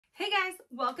guys,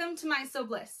 welcome to My Sew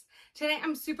Bliss. Today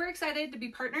I'm super excited to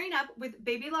be partnering up with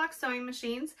Baby Lock sewing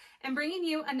machines and bringing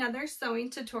you another sewing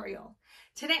tutorial.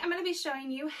 Today I'm going to be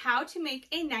showing you how to make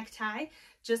a necktie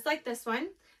just like this one.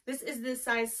 This is the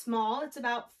size small. It's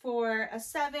about for a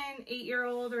 7-8 year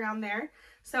old, around there.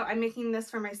 So I'm making this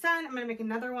for my son. I'm going to make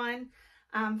another one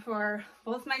for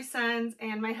both my sons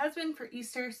and my husband for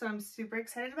Easter, so I'm super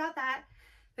excited about that.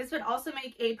 This would also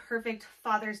make a perfect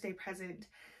Father's Day present.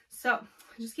 So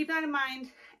just keep that in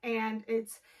mind, and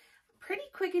it's pretty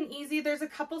quick and easy. There's a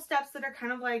couple steps that are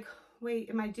kind of like, wait,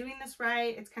 am I doing this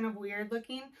right? It's kind of weird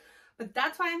looking, but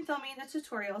that's why I'm filming the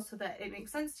tutorial, so that it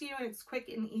makes sense to you and it's quick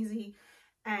and easy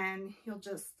and you'll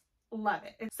just love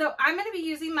it. So I'm going to be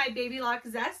using my Baby Lock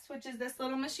Zest, which is this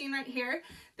little machine right here.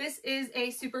 This is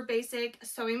a super basic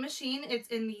sewing machine. It's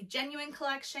in the Genuine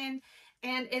collection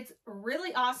and it's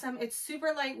really awesome. It's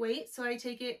super lightweight, so I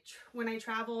take it when I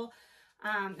travel.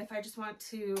 If I just want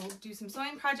to do some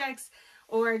sewing projects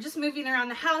or just moving around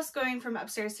the house, going from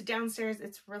upstairs to downstairs,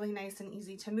 it's really nice and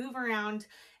easy to move around.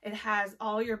 It has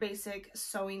all your basic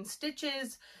sewing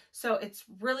stitches, so it's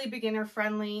really beginner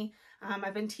friendly.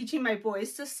 I've been teaching my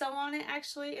boys to sew on it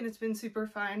actually, and it's been super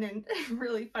fun and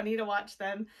really funny to watch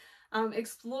them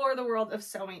explore the world of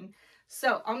sewing.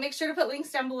 So I'll make sure to put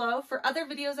links down below for other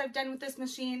videos I've done with this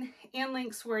machine and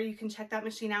links where you can check that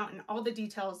machine out and all the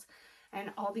details and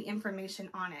all the information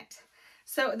on it.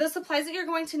 So the supplies that you're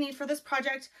going to need for this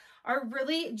project are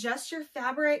really just your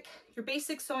fabric, your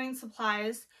basic sewing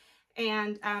supplies,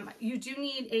 and you do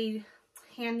need a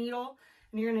hand needle,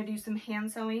 and you're going to do some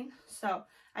hand sewing. So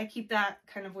I keep that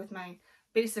kind of with my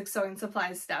basic sewing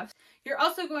supplies stuff. You're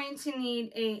also going to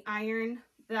need an iron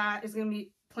that is going to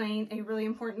be playing a really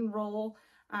important role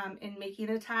in making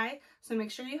a tie, so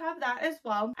make sure you have that as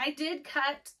well. I did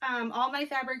cut all my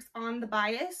fabrics on the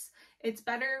bias. It's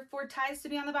better for ties to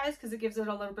be on the bias because it gives it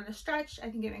a little bit of stretch. I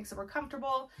think it makes it more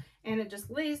comfortable and it just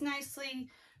lays nicely.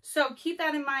 So keep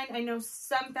that in mind. I know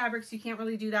some fabrics you can't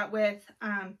really do that with,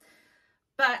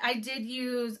 but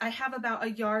I have about a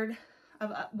yard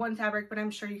of one fabric, but I'm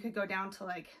sure you could go down to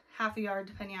like half a yard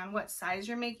depending on what size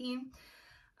you're making.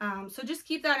 So just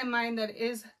keep that in mind, that it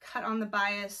is cut on the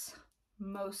bias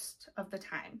most of the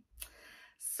time.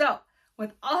 So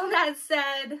with all that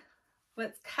said,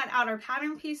 let's cut out our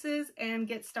pattern pieces and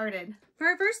get started. For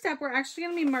our first step, we're actually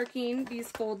going to be marking these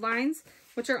fold lines,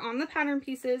 which are on the pattern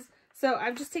pieces. So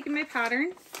I've just taken my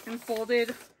pattern and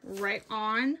folded right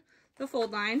on the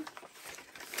fold line.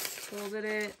 Folded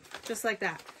it just like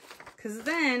that, because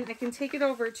then I can take it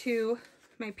over to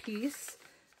my piece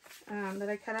that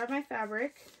I cut out of my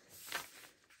fabric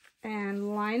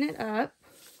and line it up.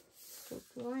 So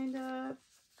it's lined up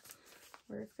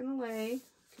where it's going to lay.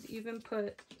 Could even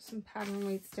put some pattern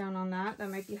weights down on that. That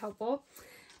might be helpful.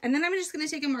 And then I'm just going to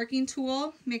take a marking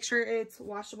tool, make sure it's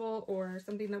washable or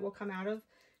something that will come out of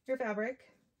your fabric.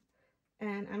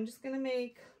 And I'm just going to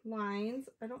make lines.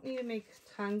 I don't need to make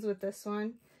tons with this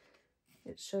one.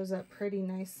 It shows up pretty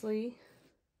nicely.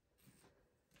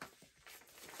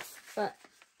 But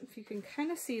if you can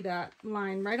kind of see that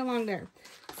line right along there.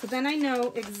 So then I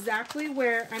know exactly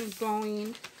where I'm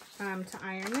going to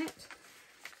iron it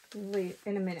late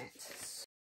in a minute.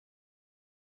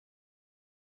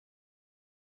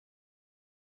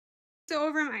 So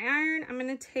over my iron, I'm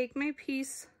going to take my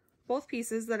piece, both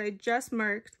pieces that I just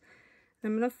marked,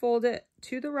 and I'm going to fold it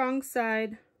to the wrong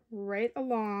side right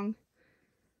along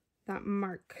that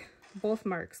mark, both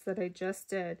marks that I just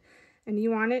did. And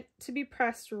you want it to be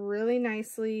pressed really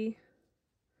nicely.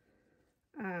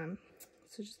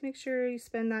 So just make sure you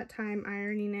spend that time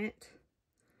ironing it.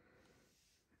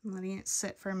 I'm letting it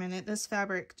sit for a minute. This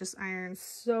fabric just irons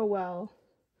so well.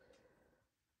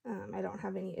 I don't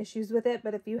have any issues with it,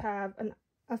 but if you have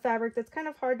a fabric that's kind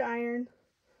of hard to iron,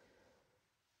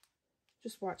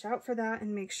 just watch out for that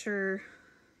and make sure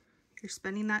you're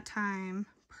spending that time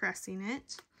pressing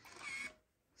it.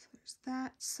 So there's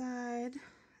that side.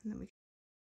 And then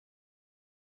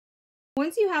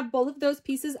once you have both of those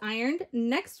pieces ironed,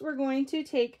 next we're going to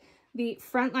take the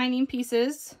front lining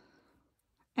pieces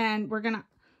and we're going to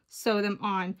sew them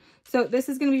on. So this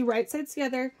is going to be right sides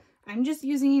together. I'm just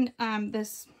using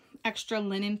this extra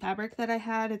linen fabric that I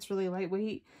had. It's really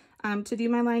lightweight to do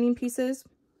my lining pieces.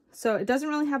 So it doesn't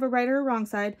really have a right or a wrong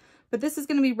side, but this is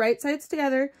going to be right sides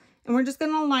together, and we're just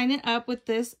going to line it up with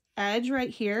this edge right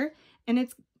here, and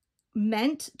it's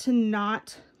meant to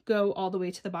not go all the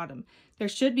way to the bottom. There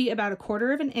should be about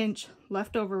 1/4 of an inch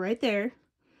left over right there,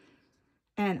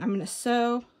 and I'm going to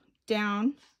sew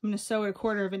down. I'm going to sew it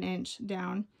 1/4 of an inch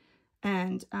down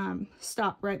and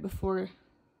stop right before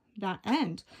that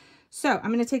end. So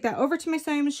I'm going to take that over to my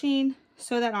sewing machine,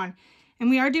 sew that on. And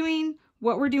we are doing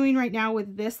what we're doing right now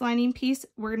with this lining piece,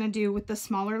 we're going to do with the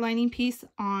smaller lining piece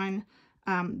on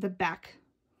the back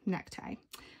necktie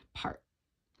part.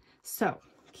 So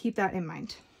keep that in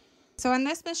mind. So on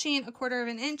this machine,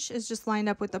 1/4 inch is just lined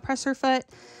up with the presser foot.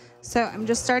 So I'm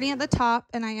just starting at the top,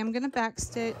 and I am going to back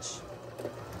stitch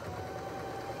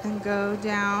and go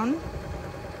down.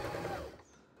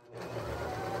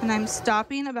 And I'm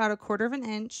stopping about 1/4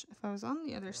 inch. If I was on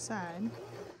the other side,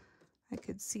 I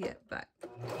could see it, but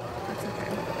that's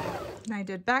okay. And I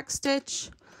did back stitch,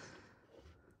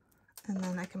 and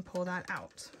then I can pull that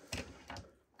out.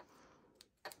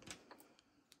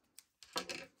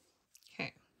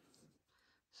 Okay,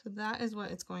 so that is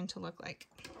what it's going to look like.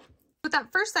 With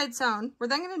that first side sewn, we're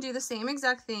then going to do the same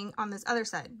exact thing on this other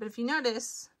side. But if you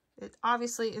notice, it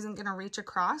obviously isn't going to reach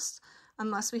across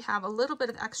unless we have a little bit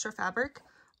of extra fabric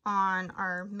on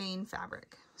our main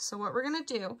fabric. So what we're going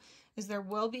to do is there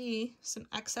will be some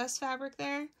excess fabric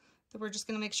there that we're just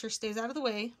going to make sure stays out of the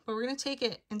way, but we're going to take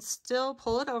it and still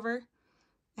pull it over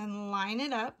and line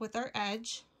it up with our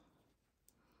edge.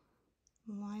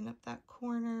 Line up that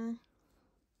corner.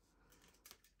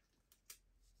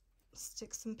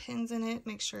 Stick some pins in it,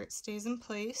 make sure it stays in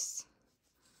place.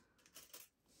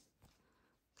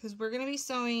 Because we're going to be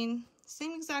sewing the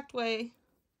same exact way,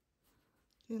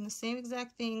 doing the same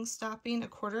exact thing, stopping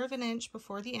 1/4 inch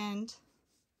before the end.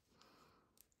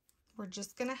 We're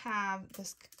just going to have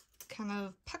this kind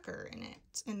of pucker in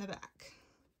it in the back.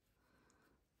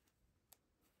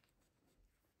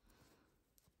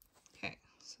 Okay,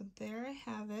 so there I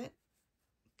have it.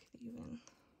 Could even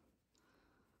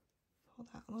pull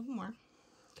that a little more.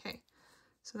 Okay,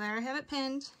 so there I have it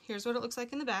pinned. Here's what it looks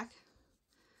like in the back.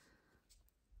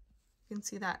 You can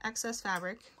see that excess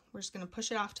fabric. We're just going to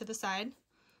push it off to the side.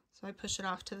 So I push it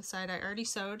off to the side I already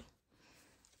sewed.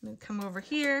 I'm going to come over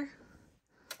here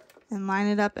and line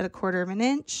it up at 1/4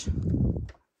 inch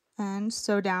and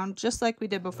sew down just like we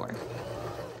did before.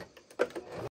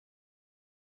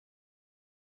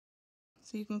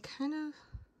 So you can kind of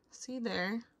see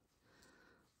there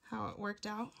how it worked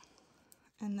out.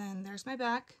 And then there's my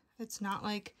back. It's not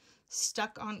like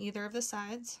stuck on either of the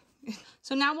sides.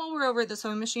 So now while we're over at the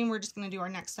sewing machine, we're just going to do our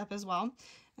next step as well.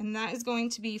 And that is going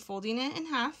to be folding it in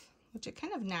half, which it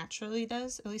kind of naturally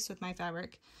does, at least with my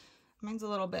fabric. Mine's a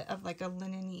little bit of like a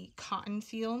linen-y cotton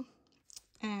feel.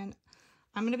 And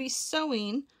I'm going to be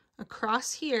sewing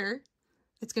across here.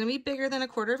 It's going to be bigger than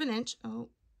 1/4 inch. Oh,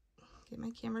 get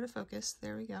my camera to focus.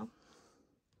 There we go.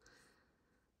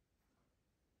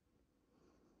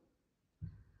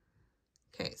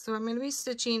 Okay, so I'm going to be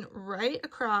stitching right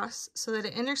across so that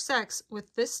it intersects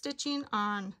with this stitching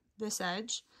on this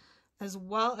edge as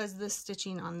well as this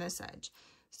stitching on this edge.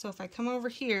 So if I come over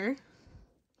here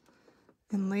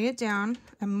and lay it down,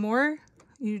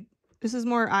 this is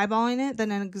more eyeballing it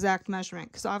than an exact measurement,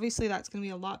 because obviously that's going to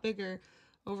be a lot bigger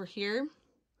over here.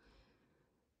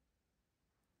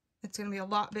 It's going to be a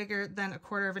lot bigger than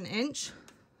 1/4 inch,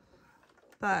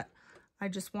 but I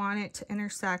just want it to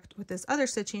intersect with this other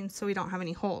stitching so we don't have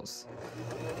any holes.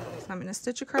 So I'm going to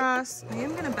stitch across. I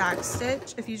am going to back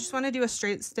stitch. If you just want to do a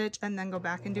straight stitch and then go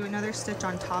back and do another stitch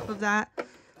on top of that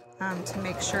to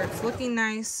make sure it's looking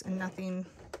nice and nothing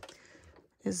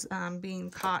is being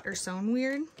caught or sewn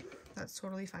weird, that's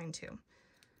totally fine too.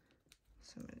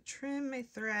 So I'm going to trim my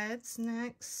threads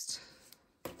next.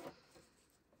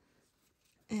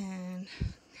 And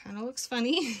kind of looks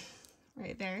funny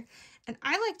right there. And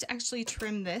I like to actually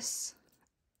trim this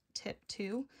tip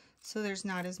too, so there's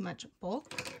not as much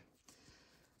bulk.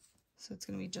 So it's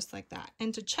going to be just like that.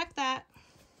 And to check that,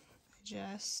 I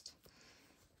just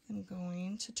am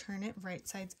going to turn it right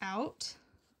sides out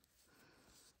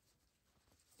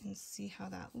and see how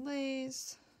that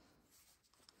lays.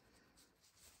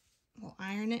 We'll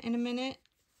iron it in a minute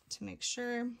to make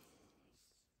sure.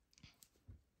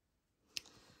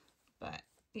 But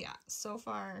yeah, so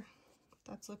far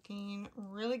that's looking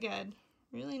really good,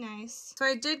 really nice. So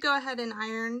I did go ahead and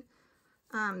iron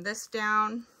this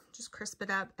down, just crisp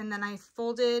it up, and then I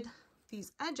folded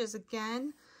these edges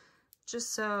again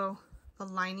just so the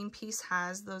lining piece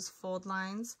has those fold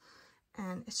lines,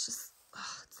 and it's just,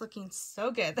 oh, it's looking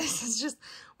so good. This is just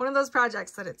one of those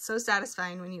projects that it's so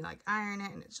satisfying when you like iron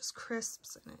it and it just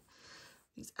crisps and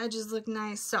these edges look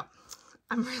nice. So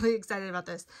I'm really excited about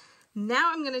this.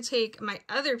 Now I'm going to take my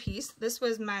other piece. This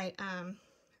was my, I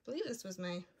believe this was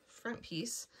my front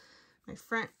piece, my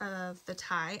front of the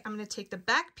tie. I'm going to take the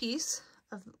back piece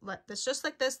of this, just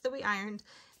like this that we ironed,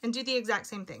 and do the exact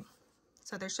same thing.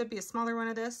 So there should be a smaller one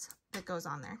of this that goes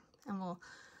on there, and we'll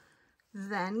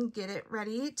then get it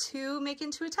ready to make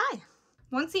into a tie.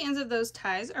 Once the ends of those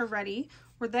ties are ready,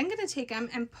 we're then going to take them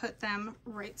and put them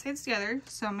right sides together.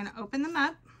 So I'm going to open them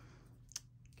up,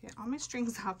 get all my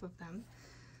strings off of them,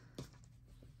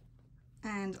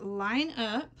 and line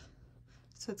up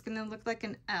so it's going to look like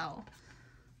an L.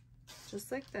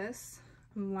 Just like this.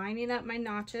 I'm lining up my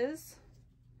notches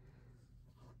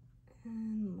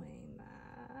and laying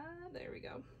that, there we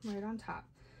go, right on top.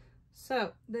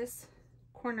 So this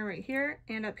corner right here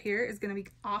and up here is going to be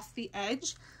off the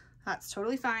edge. That's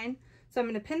totally fine. So I'm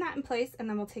going to pin that in place and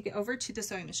then we'll take it over to the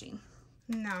sewing machine.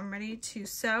 Now I'm ready to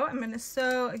sew. I'm going to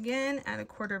sew again at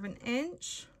 1/4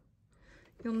 inch.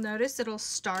 You'll notice it'll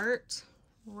start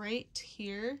right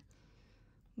here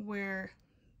where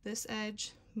this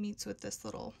edge meets with this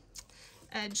little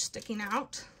edge sticking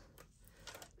out.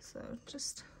 So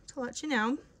just to let you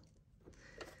know.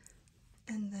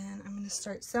 And then I'm going to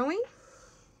start sewing.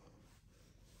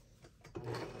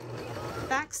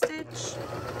 Back stitch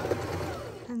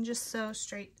and just sew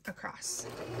straight across.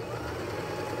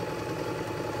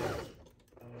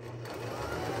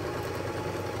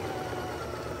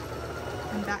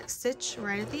 And back stitch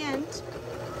right at the end.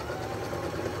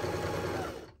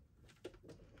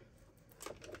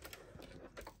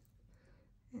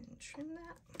 And trim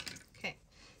that. Okay,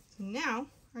 so now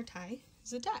our tie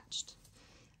is attached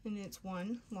and it's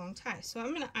one long tie. So I'm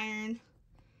going to iron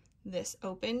this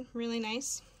open really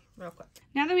nice real quick.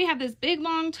 Now that we have this big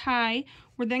long tie,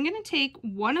 we're then going to take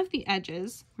one of the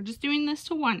edges, we're just doing this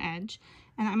to one edge,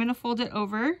 and I'm going to fold it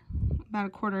over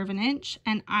about 1/4 inch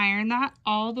and iron that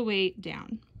all the way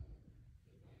down.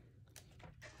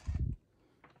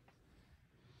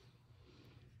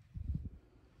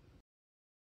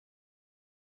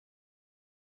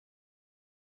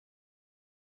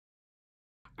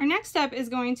 Our next step is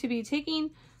going to be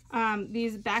taking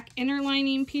these back inner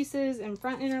lining pieces and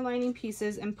front inner lining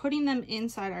pieces and putting them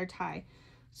inside our tie.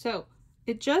 So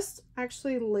it just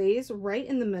actually lays right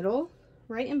in the middle,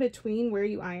 right in between where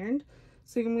you ironed.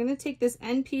 So I'm going to take this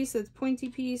end piece, this pointy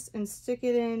piece, and stick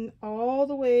it in all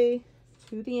the way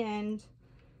to the end.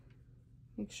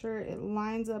 Make sure it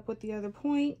lines up with the other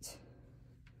point.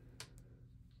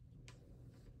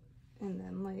 And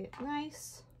then lay it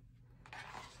nice.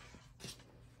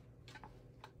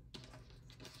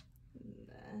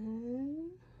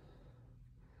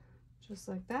 Just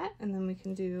like that, and then we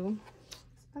can do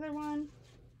this other one.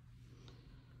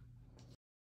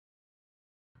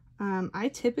 I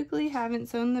typically haven't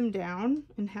sewn them down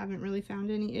and haven't really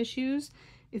found any issues.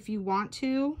 If you want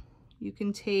to, you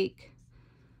can take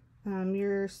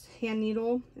your hand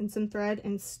needle and some thread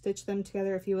and stitch them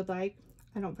together if you would like.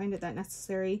 I don't find it that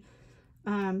necessary.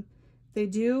 They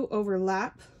do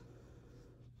overlap.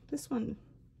 This one,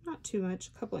 not too much,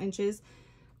 a couple inches.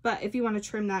 But if you want to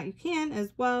trim that, you can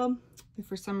as well. If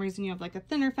for some reason you have like a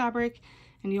thinner fabric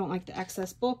and you don't like the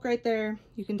excess bulk right there,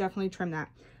 you can definitely trim that.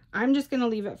 I'm just going to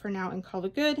leave it for now and call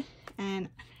it good. And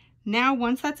now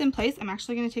once that's in place, I'm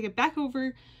actually going to take it back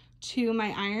over to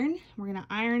my iron. We're going to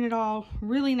iron it all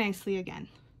really nicely again.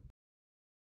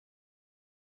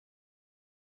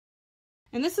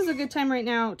 And this is a good time right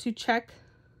now to check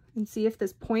and see if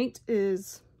this point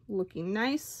is looking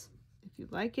nice, if you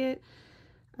like it.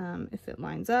 If it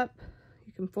lines up,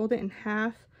 you can fold it in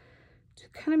half to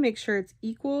kind of make sure it's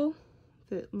equal.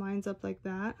 If it lines up like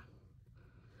that,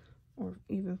 or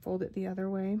even fold it the other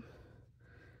way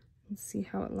and see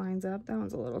how it lines up. That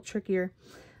one's a little trickier,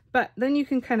 but then you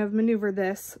can kind of maneuver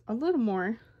this a little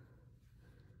more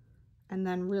and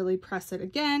then really press it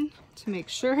again to make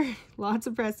sure, lots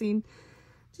of pressing,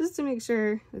 just to make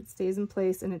sure it stays in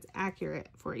place and it's accurate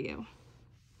for you.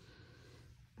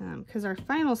 Because our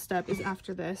final step is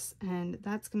after this, and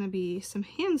that's going to be some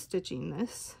hand stitching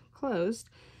this closed.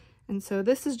 And so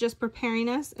this is just preparing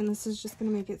us, and this is just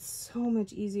going to make it so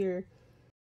much easier.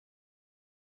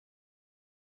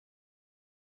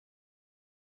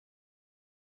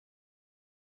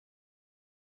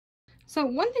 So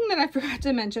one thing that I forgot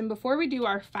to mention before we do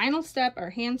our final step, our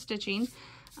hand stitching,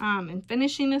 and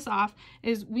finishing this off,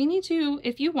 is we need to,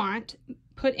 if you want,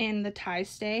 put in the tie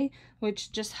stay,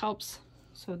 which just helps.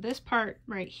 So this part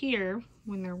right here,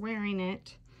 when they're wearing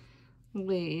it,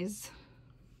 lays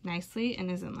nicely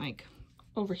and isn't like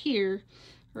over here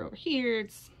or over here.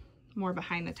 It's more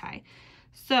behind the tie.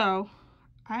 So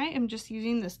I am just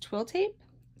using this twill tape.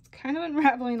 It's kind of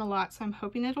unraveling a lot, so I'm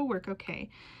hoping it'll work okay.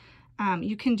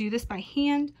 You can do this by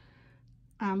hand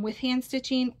with hand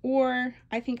stitching, or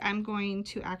I think I'm going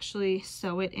to actually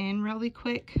sew it in really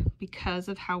quick because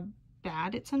of how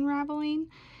bad it's unraveling.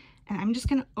 And I'm just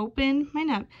going to open mine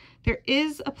up. There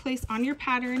is a place on your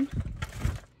pattern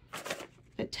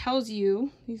that tells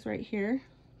you, these right here,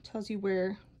 tells you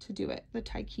where to do it, the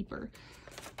tie keeper.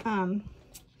 I'm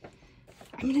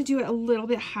gonna do it a little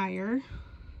bit higher.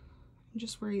 I'm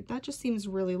just worried that just seems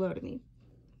really low to me,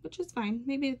 which is fine.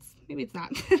 Maybe it's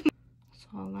not. So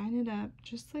I'll line it up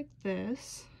just like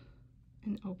this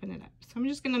and open it up. So I'm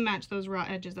just gonna match those raw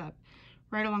edges up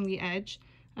right along the edge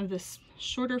of this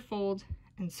shorter fold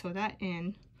and sew that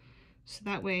in, so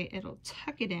that way it'll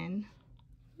tuck it in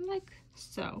like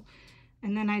so.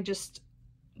 And then I just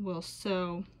will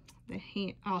sew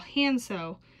I'll hand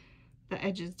sew the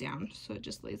edges down so it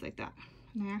just lays like that.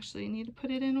 And I actually need to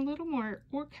put it in a little more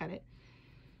or cut it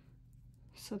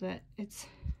so that it's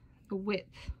the width.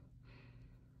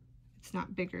 It's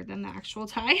not bigger than the actual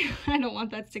tie. I don't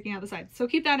want that sticking out the side. So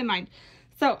keep that in mind.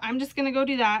 So I'm just gonna go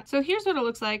do that. So here's what it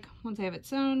looks like once I have it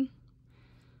sewn.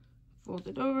 Fold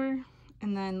it over,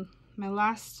 and then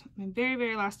my very,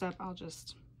 very last step, I'll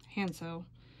just hand sew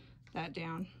that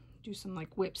down. Do some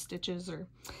like whip stitches or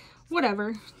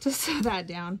whatever to sew that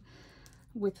down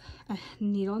with a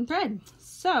needle and thread.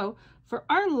 So for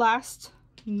our last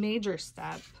major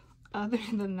step, other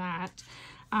than that,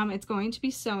 it's going to be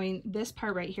sewing this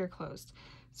part right here closed.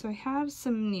 So I have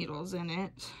some needles in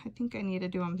it. I think I need to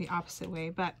do them the opposite way,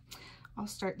 but I'll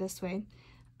start this way.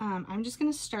 I'm just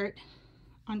going to start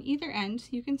on either end.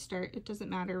 You can start, it doesn't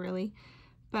matter really,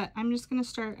 but I'm just going to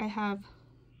start. I have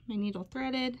my needle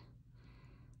threaded,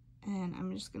 and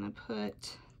I'm just going to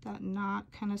put that knot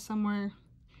kind of somewhere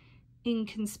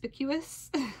inconspicuous.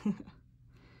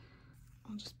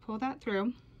 I'll just pull that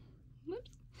through.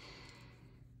 Whoops.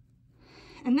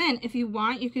 And then if you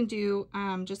want, you can do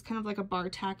just kind of like a bar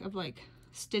tack of like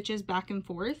stitches back and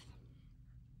forth.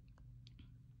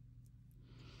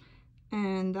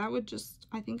 And that would just,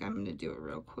 I think I'm going to do it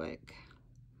real quick.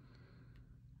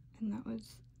 And that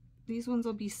was, these ones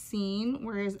will be seen,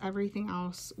 whereas everything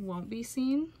else won't be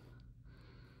seen.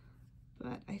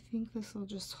 But I think this will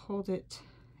just hold it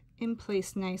in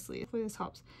place nicely. Hopefully this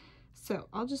helps. So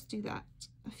I'll just do that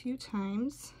a few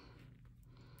times.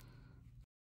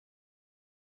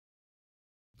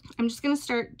 I'm just going to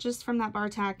start just from that bar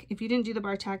tack. If you didn't do the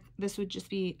bar tack, this would just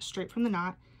be straight from the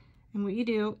knot. And what you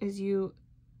do is you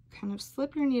kind of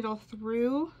slip your needle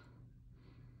through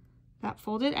that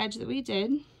folded edge that we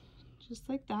did, just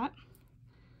like that,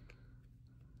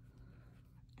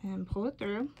 and pull it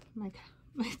through. My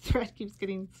thread keeps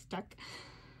getting stuck,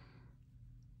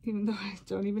 even though I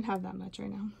don't even have that much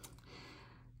right now.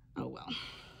 Oh well.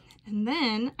 And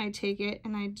then I take it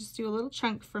and I just do a little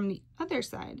chunk from the other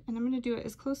side, and I'm going to do it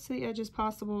as close to the edge as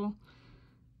possible,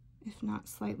 if not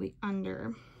slightly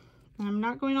under. And I'm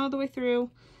not going all the way through,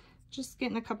 just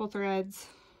getting a couple threads.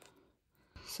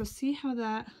 So see how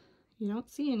that, you don't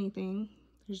see anything.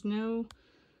 There's no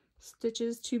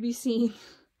stitches to be seen.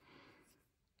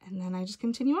 And then I just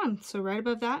continue on. So right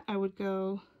above that, I would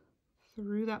go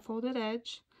through that folded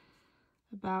edge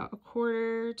about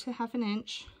 1/4 to 1/2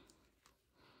 inch.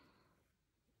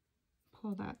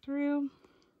 Pull that through,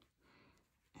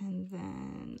 and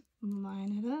then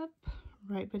line it up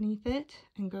right beneath it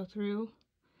and go through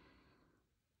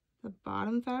the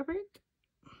bottom fabric.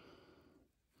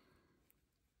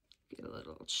 Get a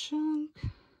little chunk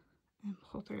and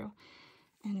pull through.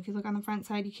 And if you look on the front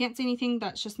side, you can't see anything.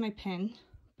 That's just my pin,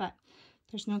 but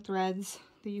there's no threads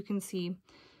that you can see.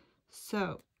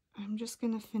 So I'm just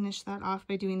going to finish that off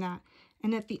by doing that.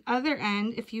 And at the other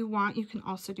end, if you want, you can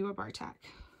also do a bar tack.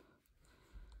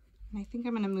 And I think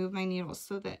I'm going to move my needles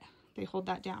so that they hold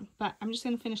that down. But I'm just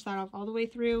going to finish that off all the way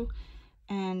through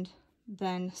and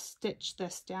then stitch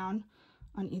this down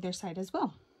on either side as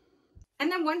well.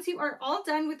 And then once you are all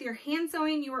done with your hand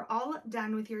sewing, you are all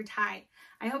done with your tie.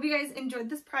 I hope you guys enjoyed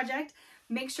this project.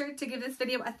 Make sure to give this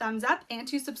video a thumbs up and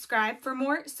to subscribe for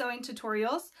more sewing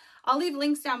tutorials. I'll leave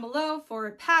links down below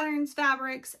for patterns,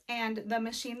 fabrics, and the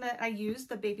machine that I use,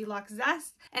 the Baby Lock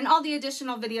Zest, and all the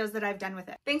additional videos that I've done with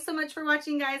it. Thanks so much for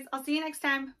watching, guys. I'll see you next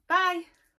time. Bye!